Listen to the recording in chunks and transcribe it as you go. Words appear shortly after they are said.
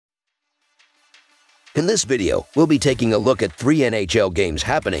In this video, we'll be taking a look at 3 NHL games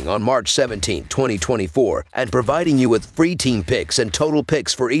happening on March 17, 2024, and providing you with free team picks and total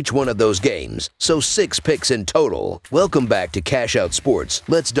picks for each one of those games, so 6 picks in total. Welcome back to Cash Out Sports.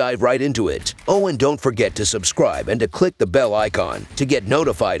 Let's dive right into it. Oh, and don't forget to subscribe and to click the bell icon to get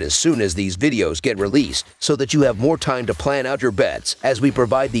notified as soon as these videos get released, so that you have more time to plan out your bets as we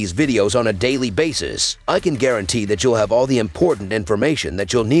provide these videos on a daily basis. I can guarantee that you'll have all the important information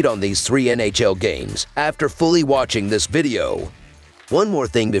that you'll need on these 3 NHL games after fully watching this video. One more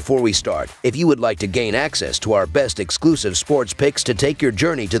thing before we start. If you would like to gain access to our best exclusive sports picks to take your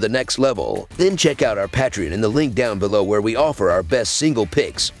journey to the next level, then check out our Patreon in the link down below, where we offer our best single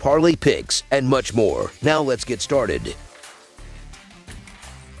picks, parlay picks, and much more. Now let's get started.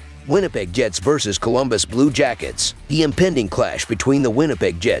 Winnipeg Jets versus Columbus Blue Jackets. The impending clash between the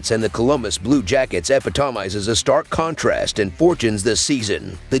Winnipeg Jets and the Columbus Blue Jackets epitomizes a stark contrast in fortunes this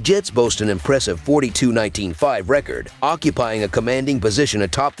season. The Jets boast an impressive 42-19-5 record, occupying a commanding position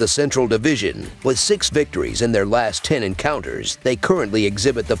atop the Central Division. With 6 victories in their last 10 encounters, they currently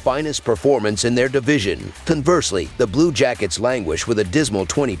exhibit the finest performance in their division. Conversely, the Blue Jackets languish with a dismal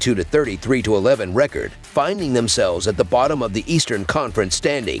 22-33-11 record, finding themselves at the bottom of the Eastern Conference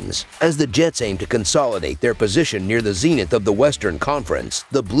standings. As the Jets aim to consolidate their position near the zenith of the Western Conference,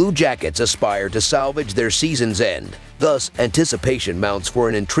 the Blue Jackets aspire to salvage their season's end. Thus, anticipation mounts for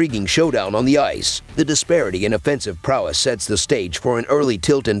an intriguing showdown on the ice. The disparity in offensive prowess sets the stage for an early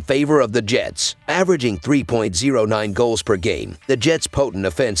tilt in favor of the Jets. Averaging 3.09 goals per game, the Jets' potent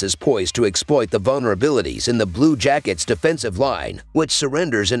offense is poised to exploit the vulnerabilities in the Blue Jackets' defensive line, which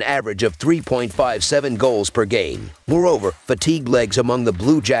surrenders an average of 3.57 goals per game. Moreover, fatigued legs among the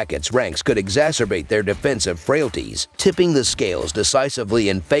Blue Jackets' ranks could exacerbate their defensive frailties, tipping the scales decisively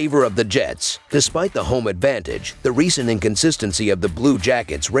in favor of the Jets. Despite the home advantage, the recent inconsistency of the Blue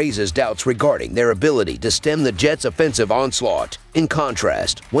Jackets raises doubts regarding their ability to stem the Jets' offensive onslaught. In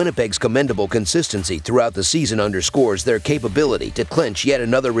contrast, Winnipeg's commendable consistency throughout the season underscores their capability to clinch yet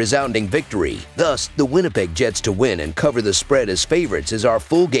another resounding victory. Thus, the Winnipeg Jets to win and cover the spread as favorites is our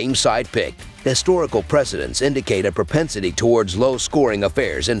full game side pick. Historical precedents indicate a propensity towards low-scoring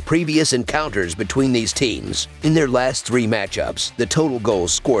affairs in previous encounters between these teams. In their last 3 matchups, the total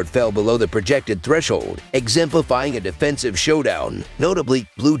goals scored fell below the projected threshold, exemplifying a defensive showdown. Notably,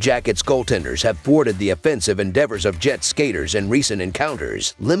 Blue Jackets goaltenders have thwarted the offensive endeavors of Jet skaters in recent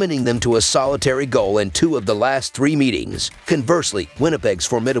encounters, limiting them to a solitary goal in 2 of the last 3 meetings. Conversely, Winnipeg's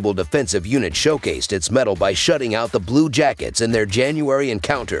formidable defensive unit showcased its mettle by shutting out the Blue Jackets in their January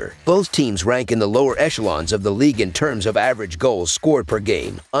encounter. Both teams rank in the lower echelons of the league in terms of average goals scored per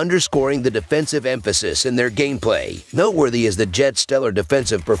game, underscoring the defensive emphasis in their gameplay. Noteworthy is the Jets' stellar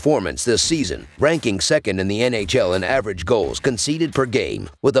defensive performance this season, ranking second in the NHL in average goals conceded per game,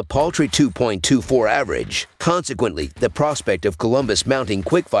 with a paltry 2.24 average. Consequently, the prospect of Columbus mounting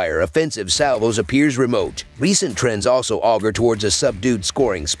quickfire offensive salvos appears remote. Recent trends also augur towards a subdued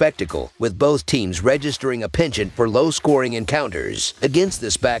scoring spectacle, with both teams registering a penchant for low-scoring encounters. Against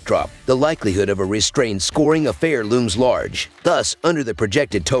this backdrop, the likelihood of a restrained scoring affair looms large. Thus, under the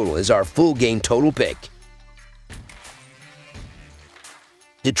projected total is our full game total pick.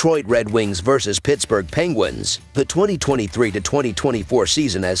 Detroit Red Wings versus Pittsburgh Penguins. The 2023-2024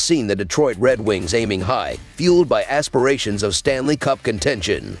 season has seen the Detroit Red Wings aiming high, fueled by aspirations of Stanley Cup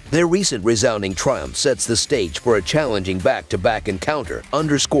contention. Their recent resounding triumph sets the stage for a challenging back-to-back encounter,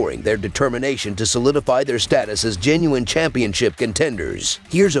 underscoring their determination to solidify their status as genuine championship contenders.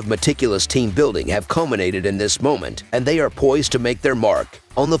 Years of meticulous team building have culminated in this moment, and they are poised to make their mark.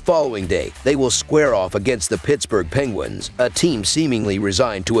 On the following day, they will square off against the Pittsburgh Penguins, a team seemingly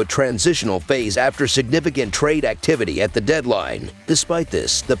resigned to a transitional phase after significant trade activity at the deadline. Despite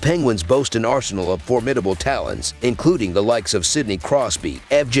this, the Penguins boast an arsenal of formidable talents, including the likes of Sidney Crosby,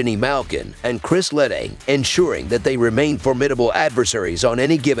 Evgeny Malkin, and Chris Letang, ensuring that they remain formidable adversaries on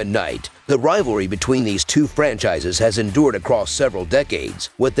any given night. The rivalry between these 2 franchises has endured across several decades,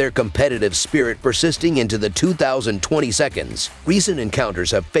 with their competitive spirit persisting into the 2022s. Recent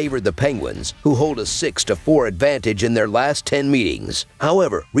encounters have favored the Penguins, who hold a 6-4 advantage in their last 10 meetings.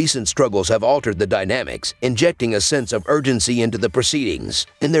 However, recent struggles have altered the dynamics, injecting a sense of urgency into the proceedings.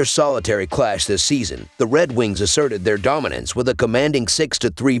 In their solitary clash this season, the Red Wings asserted their dominance with a commanding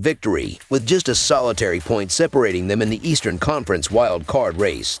 6-3 victory, with just a solitary point separating them in the Eastern Conference wild card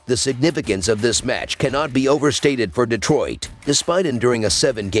race. The significance of this match cannot be overstated for Detroit. Despite enduring a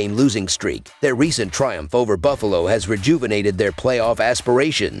 7-game losing streak, their recent triumph over Buffalo has rejuvenated their playoff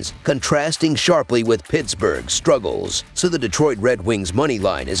aspirations, contrasting sharply with Pittsburgh's struggles. So the Detroit Red Wings money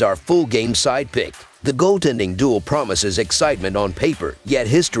line is our full game side pick. The goaltending duel promises excitement on paper, yet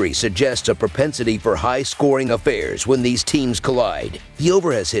history suggests a propensity for high-scoring affairs when these teams collide. The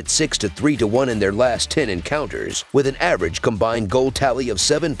over has hit 6-3-1 in their last 10 encounters, with an average combined goal tally of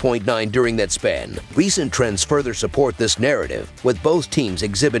 7.9 during that span. Recent trends further support this narrative, with both teams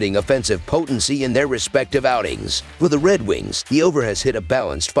exhibiting offensive potency in their respective outings. For the Red Wings, the over has hit a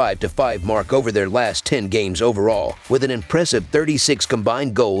balanced 5-5 mark over their last 10 games overall, with an impressive 36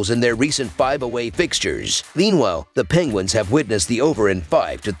 combined goals in their recent 5 away fixtures. Meanwhile, the Penguins have witnessed the over in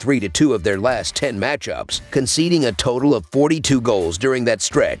 5-3-2 of their last 10 matchups, conceding a total of 42 goals during that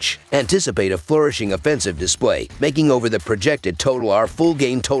stretch. Anticipate a flourishing offensive display, making over the projected total our full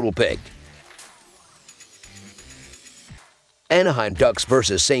game total pick. Anaheim Ducks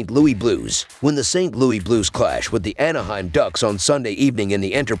vs. St. Louis Blues. When the St. Louis Blues clash with the Anaheim Ducks on Sunday evening in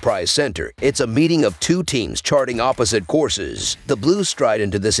the Enterprise Center, it's a meeting of two teams charting opposite courses. The Blues stride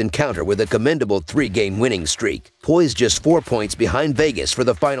into this encounter with a commendable 3-game winning streak, poised just 4 points behind Vegas for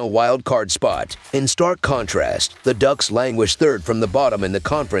the final wild card spot. In stark contrast, the Ducks languish third from the bottom in the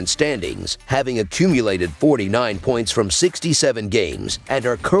conference standings, having accumulated 49 points from 67 games and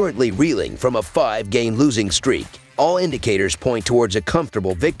are currently reeling from a 5-game losing streak. All indicators point towards a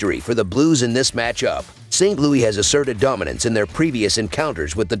comfortable victory for the Blues in this matchup. St. Louis has asserted dominance in their previous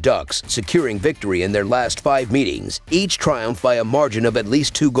encounters with the Ducks, securing victory in their last 5 meetings, each triumphed by a margin of at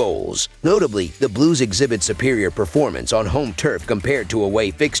least 2 goals. Notably, the Blues exhibit superior performance on home turf compared to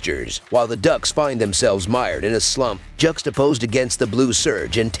away fixtures, while the Ducks find themselves mired in a slump juxtaposed against the Blues'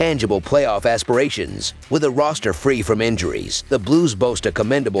 surge and tangible playoff aspirations. With a roster free from injuries, the Blues boast a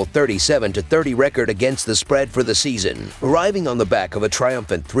commendable 37-30 record against the spread for the season. Arriving on the back of a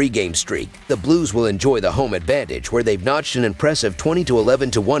triumphant 3-game streak, the Blues will enjoy the home advantage, where they've notched an impressive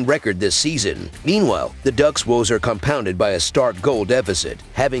 20-11-1 record this season. Meanwhile, the Ducks' woes are compounded by a stark goal deficit,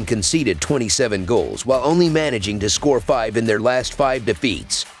 having conceded 27 goals while only managing to score 5 in their last 5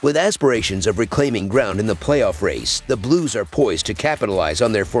 defeats. With aspirations of reclaiming ground in the playoff race, the Blues are poised to capitalize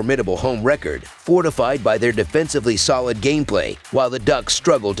on their formidable home record, fortified by their defensively solid gameplay, while the Ducks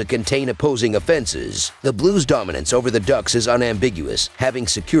struggle to contain opposing offenses. The Blues' dominance over the Ducks is unambiguous, having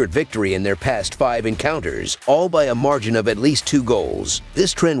secured victory in their past 5 encounters, all by a margin of at least 2 goals.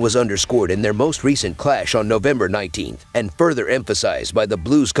 This trend was underscored in their most recent clash on November 19th, and further emphasized by the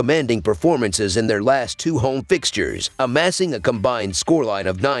Blues' commanding performances in their last 2 home fixtures, amassing a combined scoreline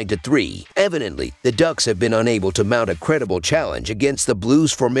of 9-3. Evidently, the Ducks have been unable to mount a credible challenge against the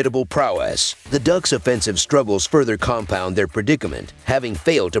Blues' formidable prowess. The Ducks' offensive struggles further compound their predicament, having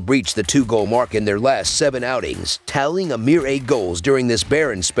failed to breach the 2-goal mark in their last 7 outings, tallying a mere 8 goals during this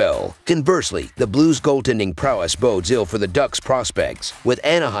barren spell. Conversely, the Blues' goaltending prowess bodes ill for the Ducks' prospects, with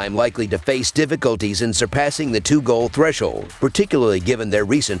Anaheim likely to face difficulties in surpassing the 2-goal threshold, particularly given their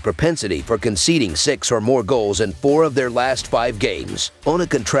recent propensity for conceding 6 or more goals in 4 of their last 5 games. On a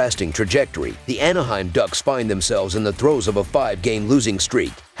contrasting trajectory, the Anaheim Ducks find themselves in the throes of a 5-game losing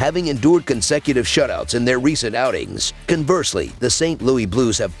streak, having endured consecutive shutouts in their recent outings. Conversely, the St. Louis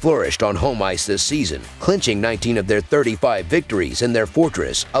Blues have flourished on home ice this season, clinching 19 of their 35 victories in their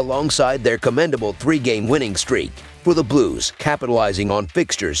fortress alongside their commendable 3-game winning streak. For the Blues, capitalizing on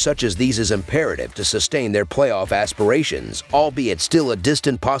fixtures such as these is imperative to sustain their playoff aspirations, albeit still a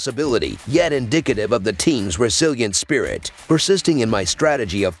distant possibility, yet indicative of the team's resilient spirit. Persisting in my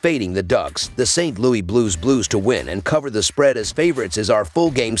strategy of fading the Ducks, the St. Louis Blues to win and cover the spread as favorites is our full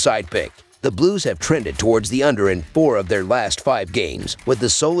game side pick. The Blues have trended towards the under in 4 of their last 5 games, with the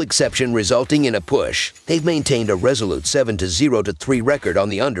sole exception resulting in a push. They've maintained a resolute 7-0-3 record on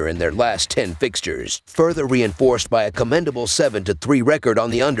the under in their last 10 fixtures, further reinforced by a commendable 7-3 record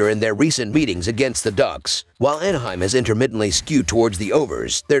on the under in their recent meetings against the Ducks. While Anaheim has intermittently skewed towards the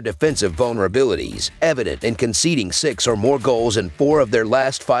overs, their defensive vulnerabilities, evident in conceding 6 or more goals in 4 of their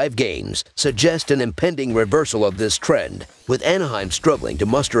last 5 games, suggest an impending reversal of this trend. With Anaheim struggling to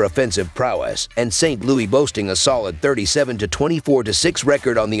muster offensive prowess and St. Louis boasting a solid 37-24-6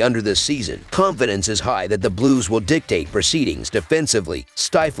 record on the under this season, confidence is high that the Blues will dictate proceedings defensively,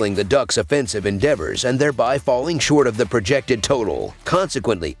 stifling the Ducks' offensive endeavors and thereby falling short of the projected total.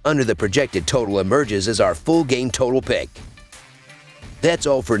 Consequently, under the projected total emerges as our full game total pick. That's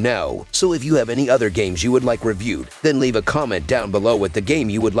all for now, so if you have any other games you would like reviewed, then leave a comment down below with the game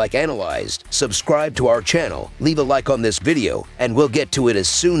you would like analyzed. Subscribe to our channel, leave a like on this video, and we'll get to it as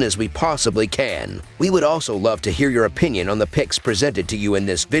soon as we possibly can. We would also love to hear your opinion on the picks presented to you in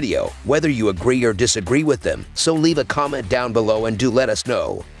this video, whether you agree or disagree with them, so leave a comment down below and do let us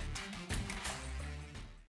know.